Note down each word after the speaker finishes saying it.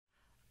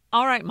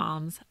All right,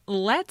 moms,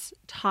 let's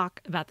talk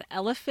about the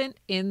elephant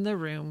in the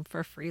room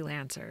for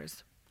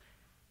freelancers.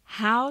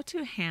 How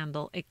to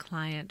handle a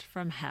client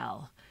from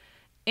hell.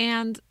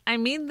 And I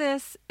mean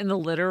this in the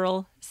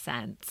literal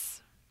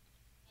sense.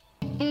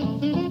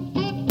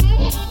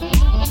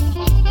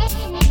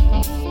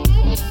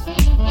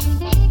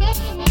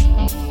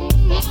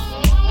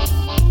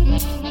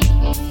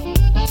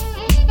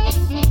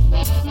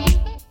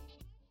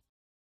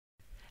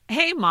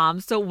 Hey,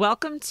 Mom. So,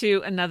 welcome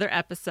to another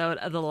episode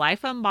of the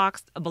Life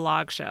Unboxed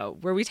blog show,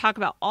 where we talk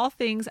about all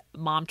things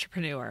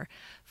momtrepreneur,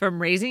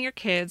 from raising your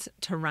kids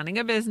to running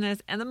a business,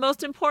 and the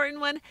most important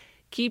one,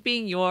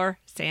 keeping your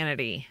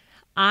sanity.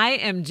 I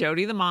am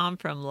Jody, the mom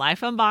from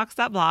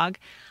lifeunboxed.blog.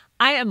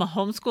 I am a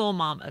homeschool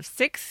mom of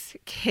 6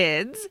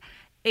 kids,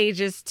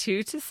 ages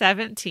 2 to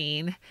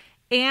 17,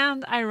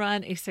 and I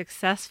run a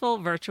successful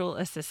virtual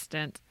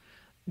assistant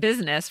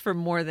business for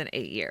more than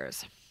 8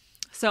 years.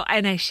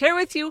 And I share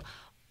with you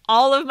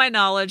all of my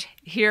knowledge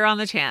here on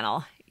the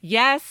channel.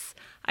 Yes,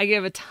 I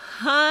give a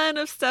ton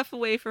of stuff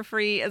away for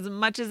free as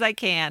much as I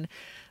can.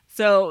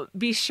 So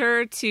be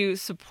sure to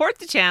support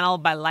the channel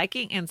by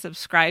liking and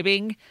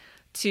subscribing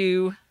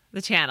to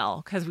the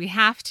channel, because we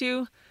have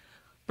to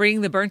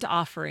bring the burnt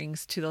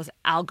offerings to those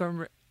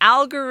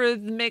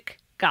algorithmic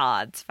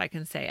gods, if I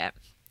can say it.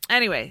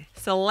 Anyway,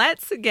 so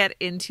let's get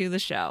into the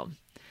show.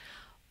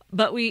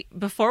 But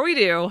before we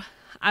do,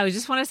 I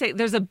just want to say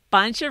there's a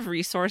bunch of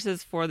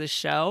resources for the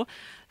show.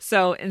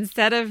 So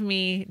instead of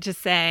me just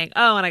saying,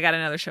 oh, and I got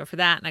another show for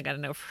that, and I got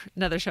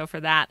another show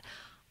for that,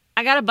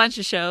 I got a bunch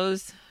of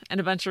shows and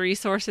a bunch of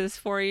resources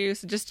for you.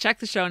 So just check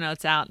the show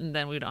notes out, and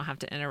then we don't have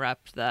to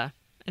interrupt the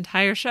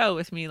entire show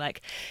with me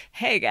like,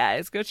 hey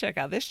guys, go check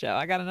out this show.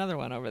 I got another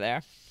one over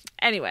there.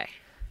 Anyway,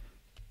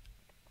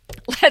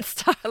 let's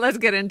talk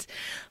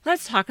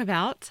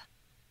about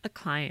a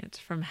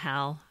client from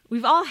hell.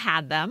 We've all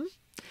had them.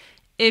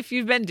 If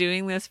you've been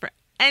doing this for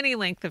any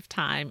length of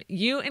time,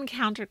 you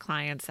encounter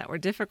clients that were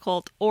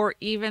difficult or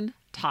even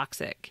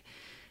toxic.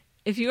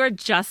 If you are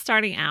just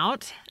starting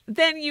out,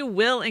 then you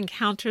will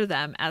encounter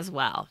them as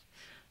well.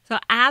 So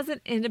as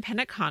an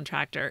independent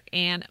contractor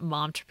and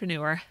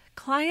momtrepreneur,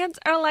 clients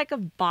are like a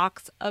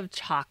box of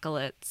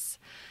chocolates.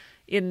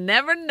 You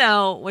never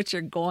know what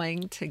you're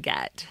going to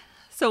get.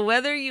 So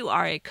whether you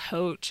are a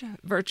coach,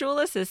 virtual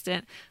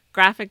assistant,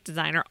 graphic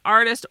designer,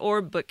 artist,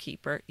 or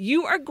bookkeeper,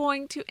 you are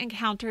going to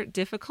encounter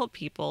difficult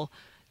people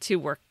to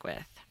work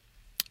with.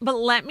 But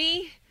let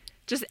me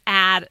just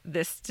add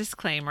this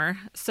disclaimer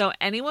so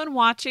anyone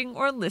watching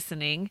or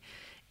listening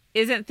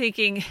isn't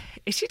thinking,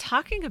 is she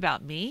talking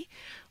about me?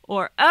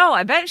 Or, oh,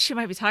 I bet she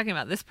might be talking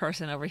about this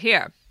person over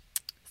here.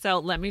 So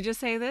let me just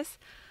say this.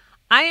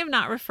 I am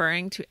not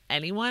referring to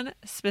anyone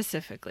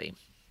specifically.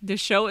 The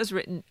show is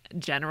written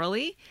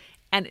generally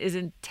and is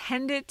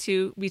intended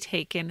to be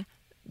taken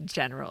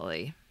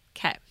generally.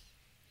 Okay.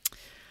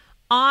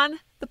 On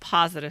the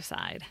positive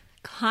side,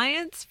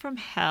 clients from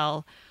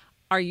hell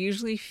are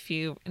usually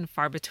few and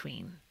far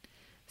between.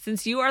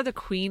 Since you are the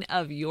queen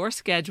of your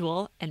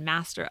schedule and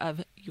master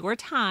of your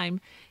time,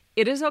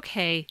 it is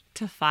okay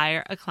to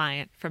fire a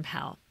client from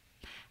hell.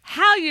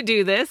 How you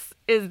do this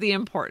is the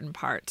important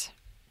part.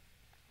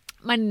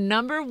 My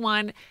number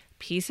one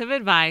piece of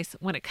advice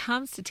when it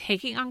comes to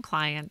taking on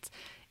clients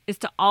is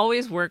to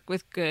always work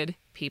with good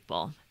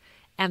people.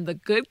 And the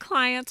good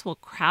clients will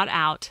crowd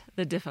out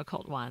the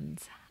difficult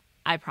ones.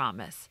 I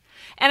promise.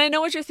 And I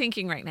know what you're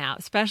thinking right now,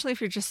 especially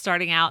if you're just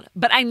starting out,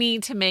 but I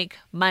need to make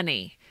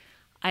money.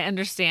 I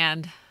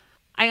understand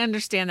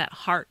that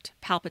heart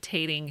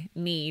palpitating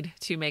need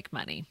to make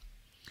money.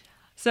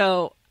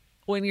 So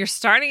when you're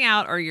starting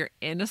out or you're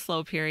in a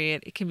slow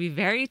period, it can be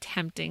very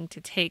tempting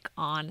to take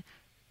on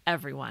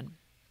everyone.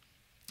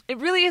 It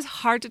really is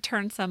hard to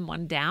turn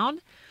someone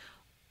down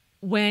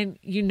when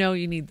you know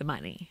you need the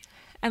money.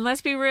 And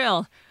let's be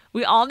real,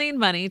 we all need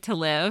money to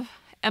live.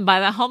 And by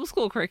the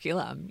homeschool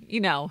curriculum,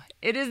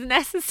 it is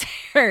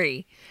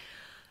necessary.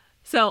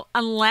 So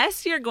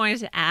unless you're going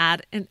to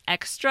add an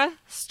extra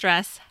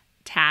stress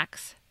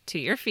tax to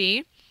your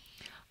fee,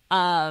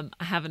 I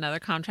have another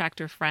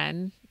contractor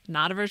friend,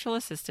 not a virtual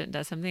assistant,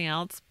 does something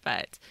else,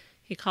 but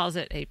he calls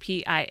it a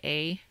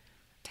PIA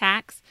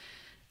tax.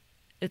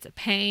 It's a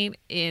pain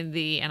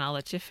and I'll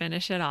let you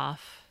finish it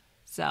off.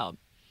 So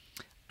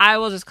I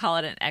will just call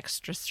it an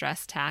extra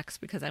stress tax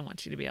because I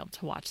want you to be able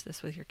to watch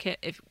this with your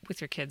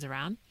kids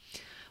around,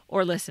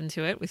 or listen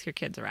to it with your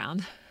kids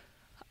around.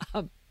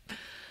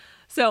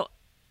 So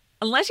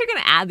unless you're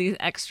going to add these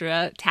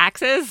extra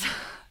taxes,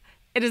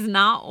 it is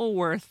not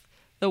worth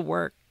the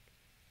work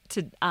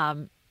it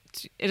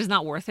is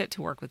not worth it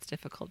to work with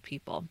difficult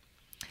people.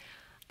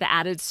 The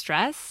added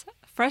stress,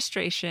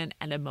 frustration,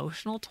 and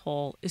emotional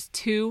toll is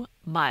too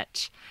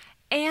much.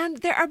 And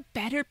there are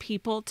better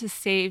people to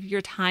save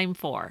your time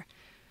for.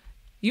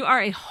 You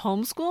are a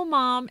homeschool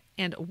mom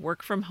and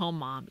work from home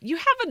mom. You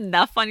have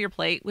enough on your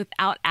plate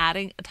without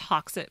adding a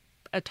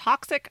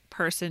toxic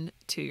person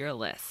to your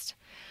list.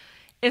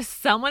 If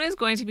someone is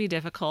going to be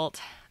difficult,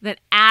 then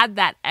add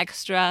that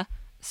extra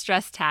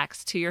stress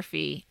tax to your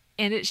fee,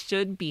 and it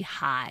should be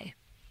high.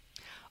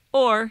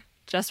 or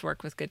just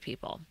work with good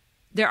people.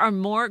 There are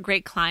more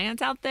great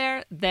clients out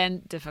there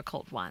than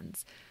difficult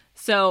ones.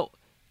 So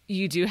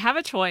you do have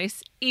a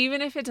choice,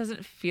 even if it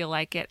doesn't feel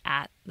like it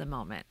at the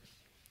moment.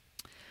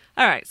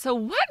 All right, so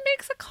what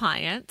makes a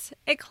client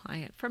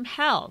from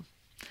hell?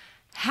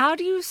 How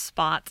do you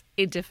spot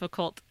a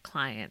difficult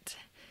client?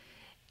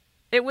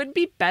 It would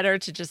be better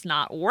to just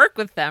not work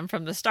with them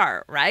from the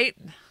start, right?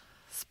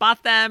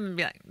 Spot them and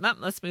be like, nope,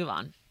 let's move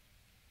on.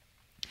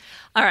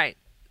 All right,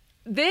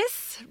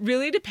 this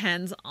really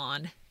depends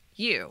on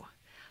you.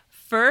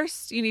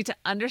 First, you need to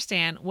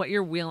understand what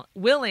you're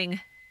willing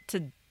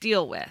to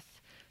deal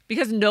with,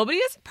 because nobody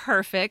is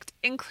perfect,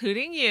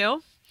 including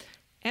you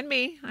and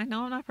me. I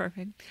know I'm not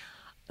perfect.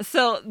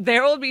 So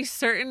there will be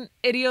certain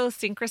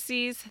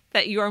idiosyncrasies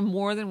that you are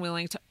more than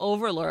willing to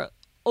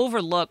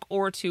overlook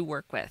or to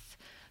work with.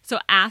 So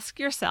ask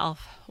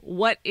yourself,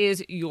 what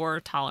is your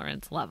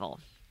tolerance level?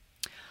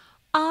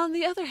 On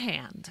the other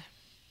hand,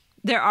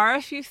 there are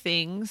a few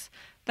things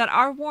that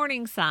are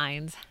warning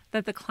signs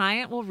that the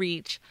client will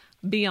reach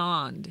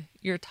beyond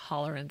your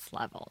tolerance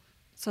level.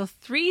 So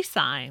 3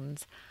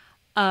 signs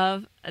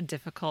of a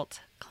difficult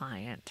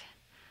client.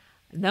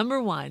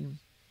 Number 1,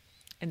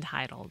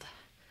 entitled.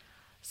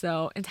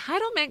 So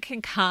entitlement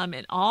can come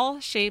in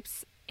all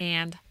shapes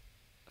and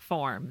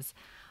forms.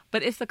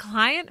 But if the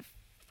client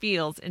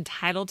feels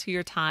entitled to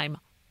your time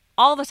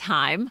all the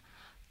time,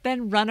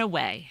 then run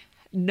away.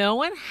 No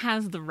one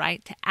has the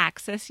right to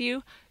access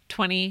you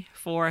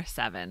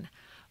 24/7.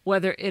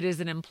 Whether it is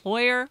an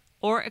employer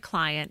or a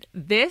client,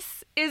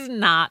 this is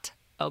not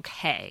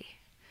okay.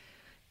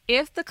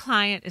 If the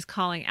client is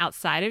calling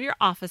outside of your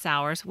office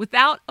hours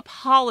without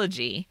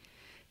apology,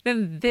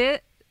 then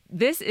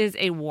this is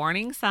a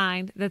warning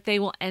sign that they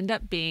will end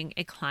up being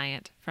a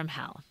client from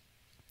hell.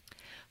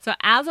 So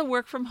as a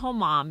work from home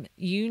mom,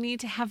 you need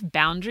to have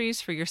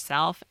boundaries for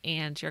yourself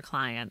and your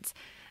clients.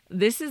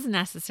 This is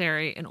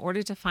necessary in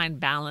order to find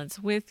balance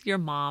with your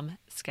mom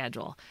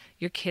schedule.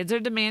 Your kids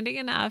are demanding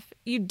enough.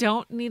 You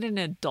don't need an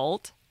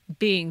adult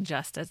being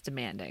just as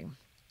demanding.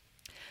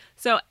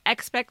 So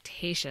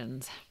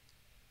expectations.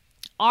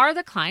 Are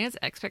the client's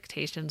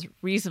expectations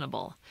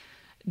reasonable?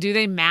 Do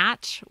they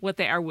match what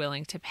they are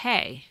willing to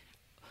pay?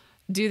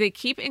 Do they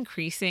keep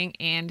increasing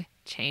and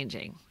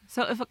changing?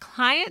 So if a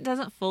client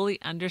doesn't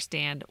fully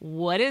understand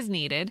what is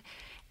needed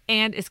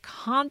and is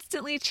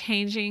constantly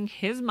changing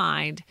his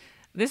mind,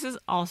 this is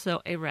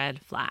also a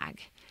red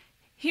flag.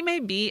 He may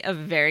be a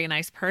very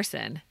nice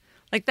person.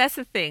 Like, that's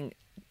the thing.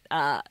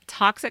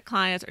 Toxic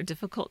clients or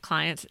difficult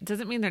clients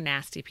doesn't mean they're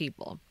nasty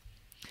people.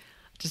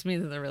 It just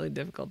means that they're really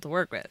difficult to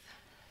work with.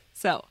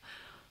 So,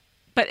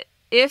 but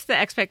if the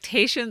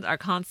expectations are a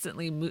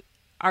constantly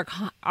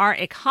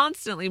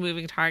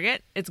moving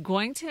target, it's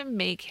going to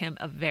make him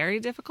a very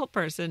difficult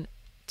person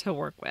to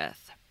work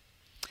with.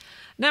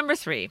 Number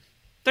 3,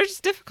 they're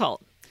just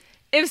difficult.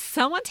 If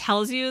someone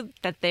tells you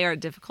that they are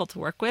difficult to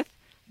work with,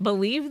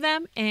 believe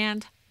them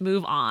and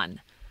move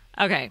on.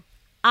 Okay,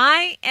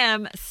 I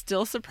am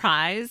still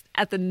surprised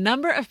at the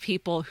number of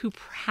people who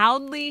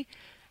proudly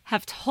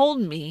have told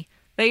me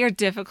they are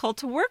difficult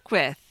to work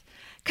with.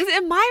 Because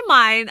in my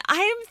mind, I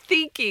am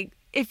thinking,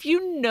 if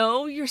you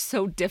know you're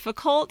so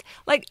difficult,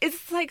 like,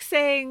 it's like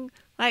saying,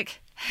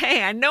 like,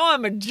 hey, I know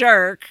I'm a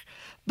jerk,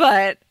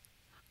 but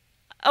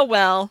oh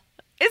well.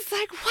 It's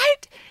like,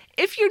 what?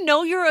 If you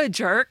know you're a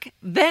jerk,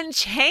 then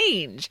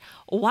change.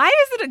 Why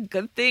is it a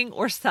good thing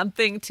or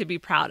something to be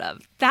proud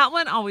of? That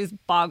one always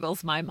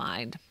boggles my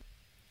mind.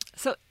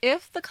 So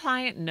if the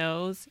client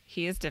knows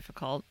he is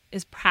difficult,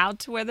 is proud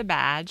to wear the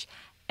badge,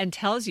 and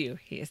tells you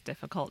he is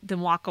difficult,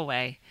 then walk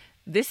away.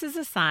 This is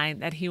a sign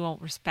that he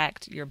won't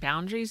respect your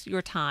boundaries,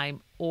 your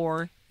time,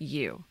 or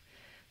you.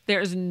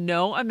 There is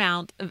no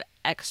amount of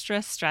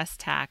extra stress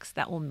tax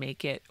that will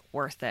make it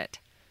worth it.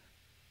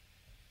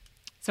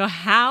 So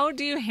how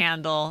do you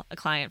handle a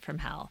client from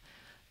hell?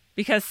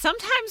 Because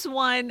sometimes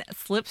one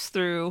slips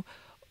through,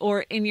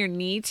 or in your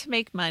need to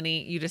make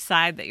money, you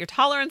decide that your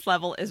tolerance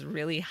level is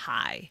really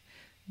high.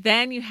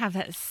 Then you have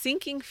that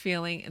sinking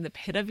feeling in the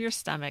pit of your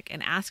stomach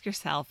and ask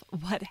yourself,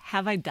 what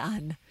have I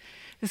done?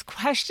 This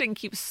question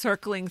keeps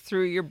circling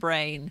through your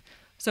brain.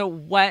 So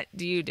what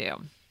do you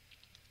do?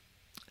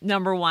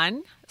 Number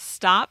 1,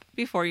 stop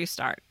before you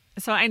start.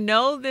 So I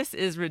know this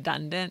is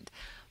redundant,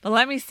 but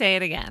let me say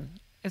it again.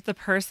 If the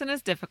person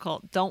is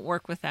difficult, don't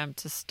work with them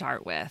to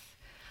start with.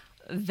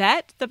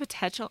 Vet the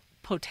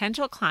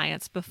potential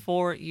clients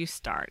before you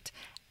start.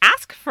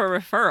 Ask for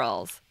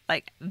referrals.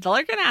 Like,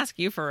 they're going to ask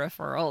you for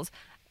referrals.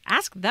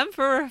 Ask them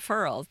for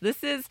referrals.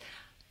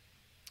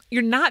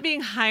 You're not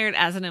being hired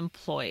as an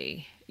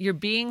employee. You're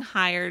being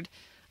hired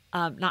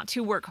not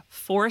to work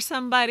for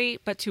somebody,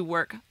 but to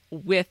work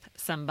with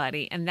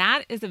somebody. And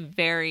that is a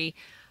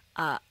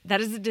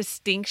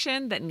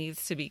distinction that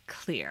needs to be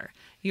clear.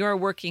 You're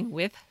working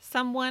with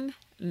someone,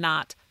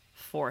 not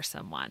for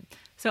someone.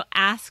 So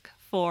ask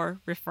for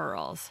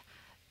referrals.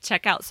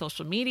 Check out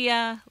social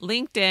media,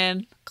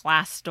 LinkedIn,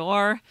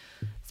 Glassdoor,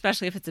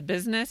 especially if it's a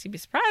business. You'd be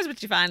surprised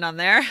what you find on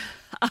there.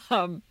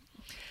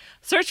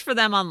 Search for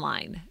them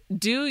online.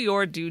 Do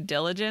your due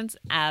diligence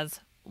as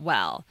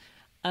well.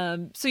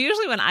 So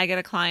usually when I get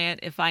a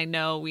client, if I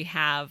know we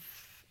have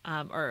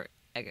or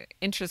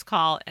interest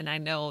call and I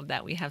know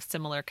that we have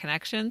similar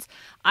connections,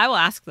 I will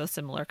ask those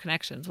similar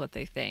connections what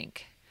they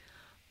think.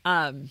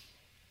 Because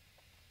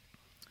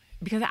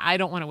I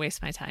don't want to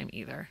waste my time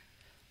either.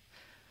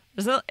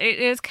 So it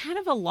is kind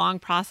of a long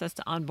process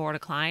to onboard a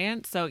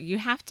client, so you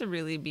have to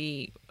really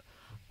be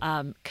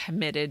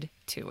committed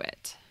to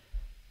it.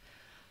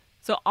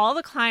 So all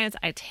the clients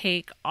I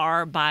take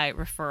are by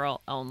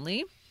referral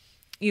only.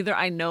 Either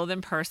I know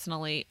them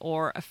personally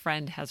or a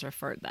friend has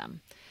referred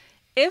them.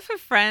 If a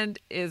friend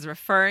is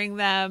referring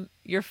them,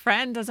 your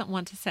friend doesn't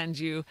want to send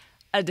you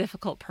a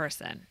difficult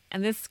person.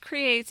 And this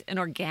creates an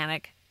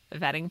organic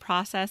vetting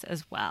process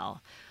as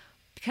well,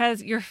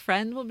 because your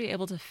friend will be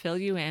able to fill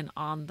you in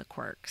on the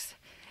quirks.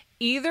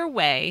 Either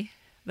way,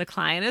 the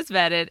client is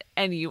vetted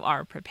and you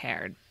are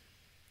prepared.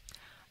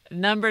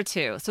 Number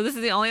 2. So this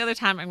is the only other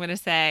time I'm going to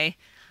say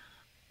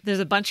there's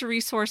a bunch of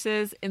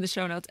resources in the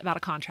show notes about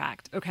a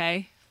contract,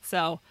 okay?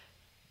 So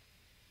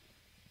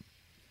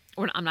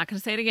I'm not going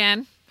to say it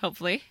again,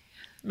 hopefully,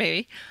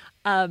 maybe.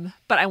 But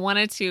I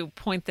wanted to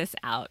point this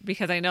out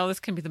because I know this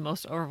can be the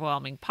most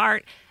overwhelming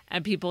part.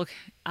 And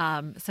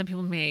some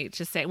people may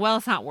just say, well,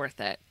 it's not worth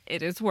it.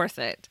 It is worth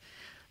it.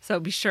 So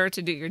be sure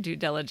to do your due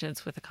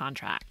diligence with a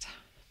contract.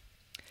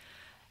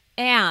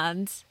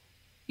 And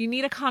you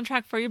need a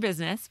contract for your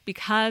business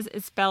because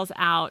it spells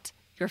out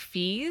your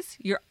fees,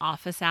 your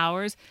office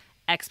hours,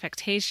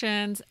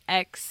 expectations,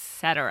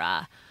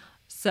 etc.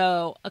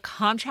 So a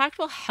contract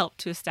will help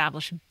to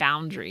establish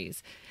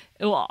boundaries.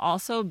 It will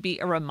also be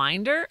a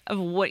reminder of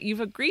what you've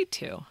agreed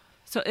to.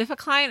 So if a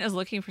client is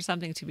looking for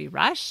something to be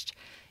rushed,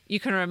 you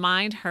can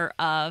remind her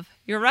of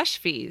your rush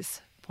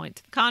fees. Point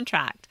to the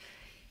contract.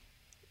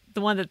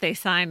 The one that they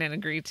signed and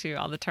agreed to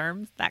all the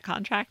terms, that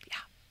contract, yeah.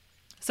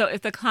 So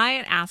if the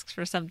client asks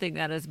for something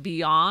that is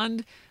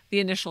beyond the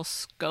initial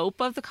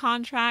scope of the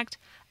contract,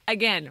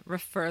 again,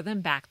 refer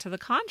them back to the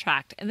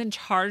contract and then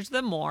charge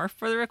them more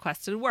for the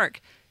requested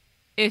work.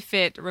 If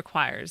it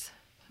requires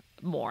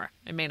more,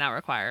 it may not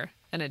require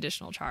an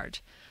additional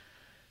charge.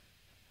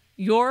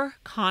 Your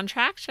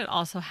contract should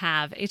also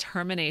have a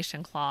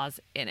termination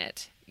clause in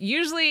it.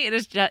 Usually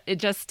it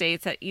just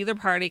states that either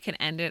party can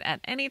end it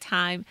at any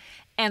time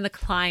and the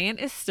client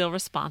is still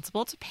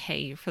responsible to pay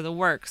you for the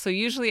work. So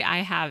usually I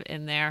have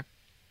in there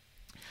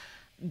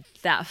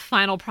that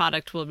final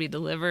product will be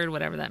delivered,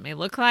 whatever that may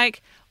look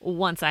like,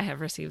 once I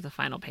have received the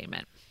final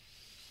payment.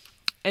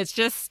 It's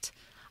just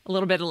a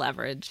little bit of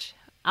leverage.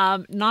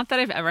 Not that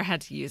I've ever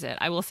had to use it.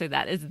 I will say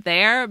that it's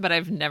there, but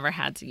I've never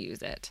had to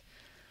use it.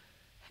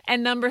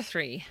 And number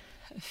 3,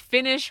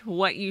 finish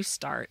what you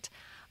start.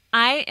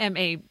 I am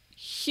a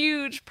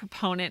huge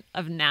proponent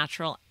of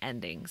natural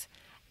endings.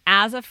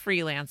 As a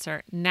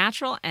freelancer,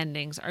 natural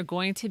endings are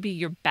going to be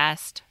your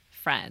best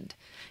friend.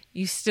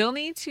 You still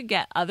need to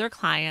get other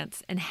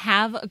clients and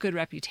have a good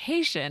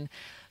reputation.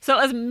 So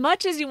as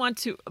much as you want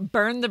to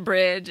burn the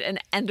bridge and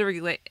end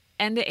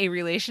a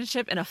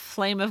relationship in a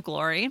flame of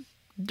glory,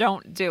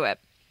 don't do it.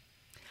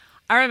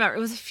 I remember it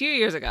was a few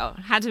years ago.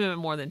 It had to have been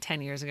more than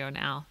 10 years ago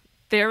now.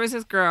 There was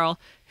this girl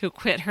who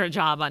quit her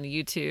job on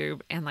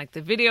YouTube and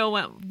the video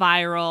went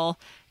viral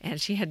and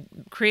she had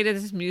created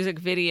this music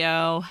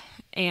video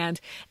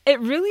and it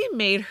really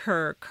made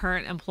her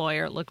current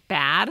employer look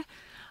bad.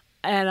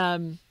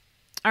 And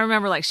I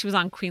remember she was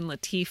on Queen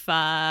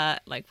Latifah,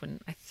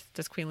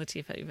 does Queen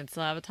Latifah even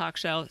still have a talk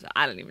show?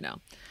 I don't even know.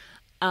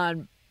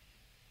 And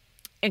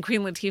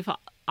Queen Latifah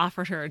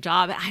offered her a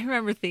job. And I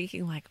remember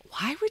thinking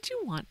why would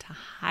you want to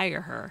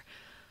hire her?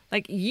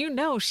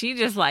 She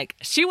just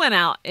she went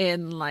out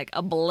in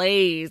a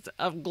blaze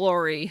of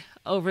glory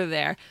over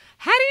there.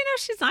 How do you know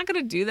she's not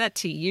going to do that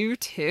to you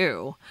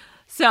too?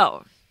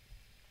 So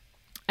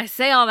I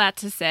say all that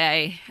to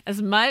say,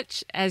 as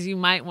much as you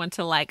might want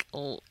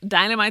to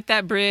dynamite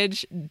that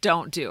bridge,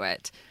 don't do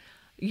it.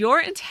 Your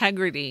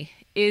integrity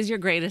is your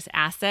greatest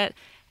asset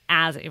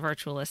as a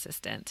virtual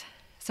assistant.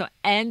 So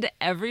end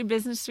every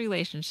business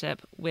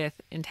relationship with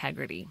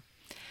integrity.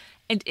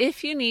 And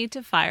if you need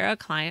to fire a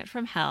client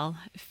from hell,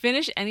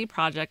 finish any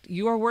project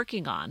you are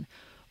working on,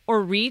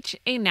 or reach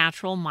a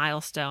natural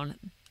milestone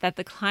that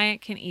the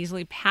client can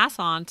easily pass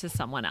on to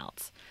someone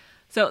else.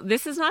 So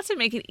this is not to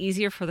make it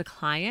easier for the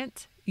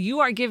client.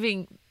 You are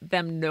giving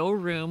them no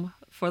room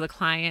for the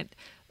client,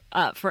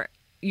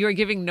 you're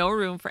giving no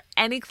room for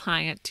any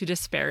client to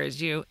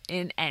disparage you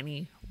in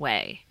any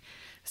way.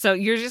 So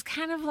you're just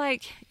kind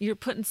of you're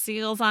putting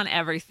seals on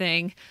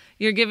everything.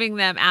 You're giving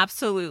them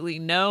absolutely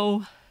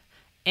no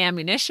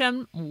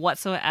ammunition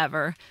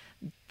whatsoever,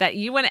 that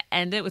you want to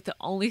end it with the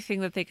only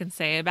thing that they can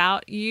say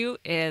about you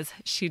is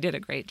she did a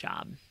great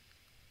job.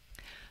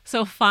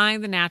 So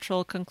find the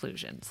natural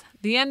conclusions.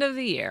 The end of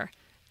the year,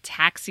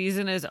 tax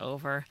season is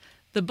over.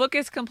 The book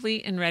is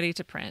complete and ready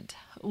to print.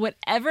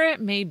 Whatever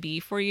it may be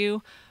for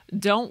you,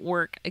 don't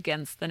work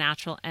against the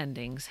natural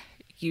endings.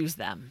 Use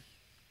them.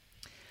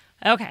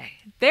 Okay,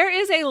 there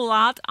is a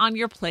lot on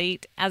your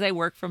plate as a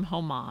work from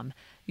home mom.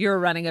 You're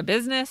running a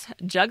business,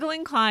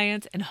 juggling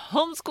clients, and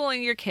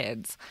homeschooling your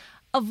kids.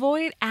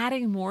 Avoid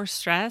adding more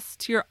stress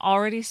to your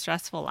already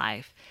stressful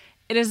life.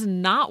 It is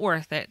not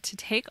worth it to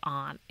take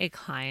on a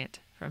client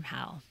from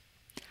hell.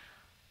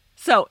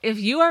 So if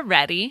you are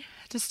ready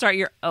to start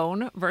your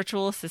own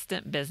virtual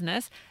assistant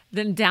business,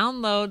 then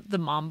download the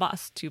Mom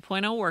Boss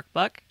 2.0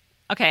 workbook.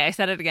 Okay, I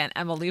said it again,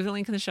 and we'll leave the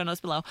link in the show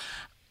notes below.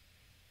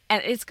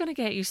 And it's going to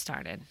get you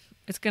started.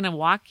 It's going to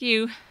walk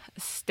you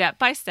step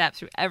by step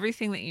through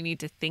everything that you need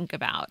to think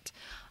about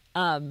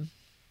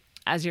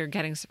as you're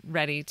getting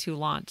ready to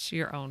launch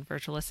your own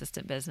virtual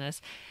assistant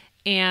business.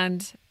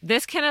 And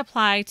this can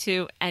apply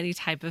to any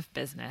type of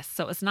business.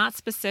 So it's not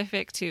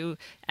specific to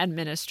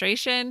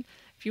administration.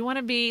 If you want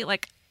to be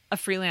like a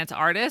freelance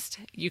artist,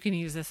 you can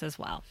use this as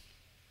well.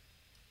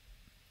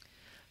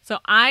 So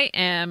I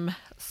am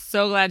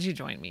so glad you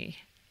joined me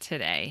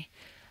today.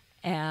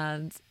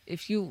 And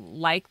if you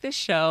like the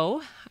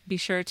show, be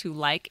sure to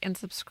like and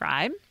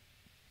subscribe.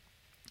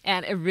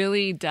 And it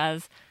really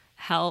does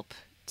help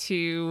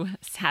to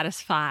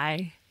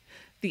satisfy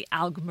the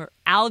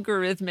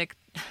algorithmic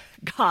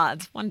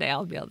gods. One day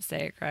I'll be able to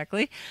say it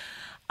correctly.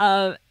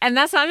 And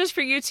that's not just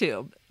for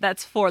YouTube.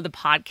 That's for the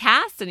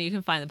podcast. And you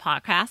can find the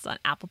podcast on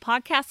Apple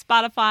Podcasts,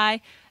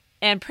 Spotify,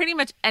 and pretty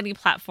much any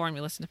platform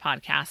you listen to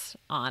podcasts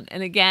on.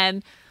 And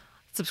again,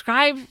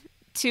 subscribe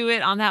to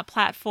it on that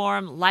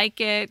platform, like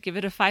it, give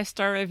it a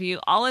 5-star review.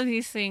 All of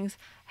these things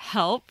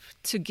help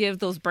to give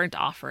those burnt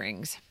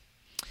offerings.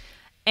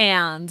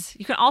 And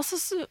you can also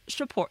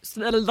support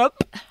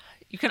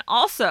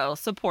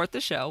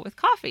the show with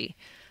coffee.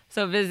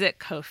 So visit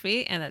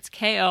Ko-fi, and that's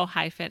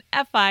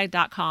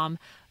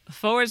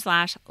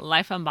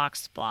ko-fi.com/Life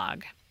Unboxed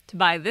blog to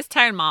buy this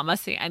tired mama.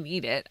 See, I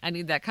need it. I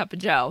need that cup of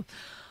joe.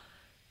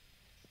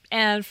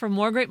 And for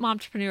more great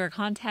momtrepreneur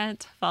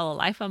content, follow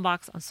Life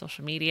Unboxed on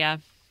social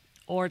media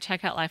or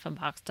check out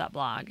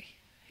lifeunboxed.blog.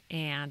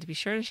 And be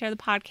sure to share the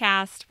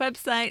podcast,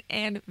 website,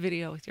 and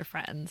video with your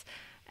friends.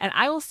 And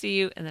I will see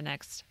you in the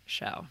next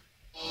show.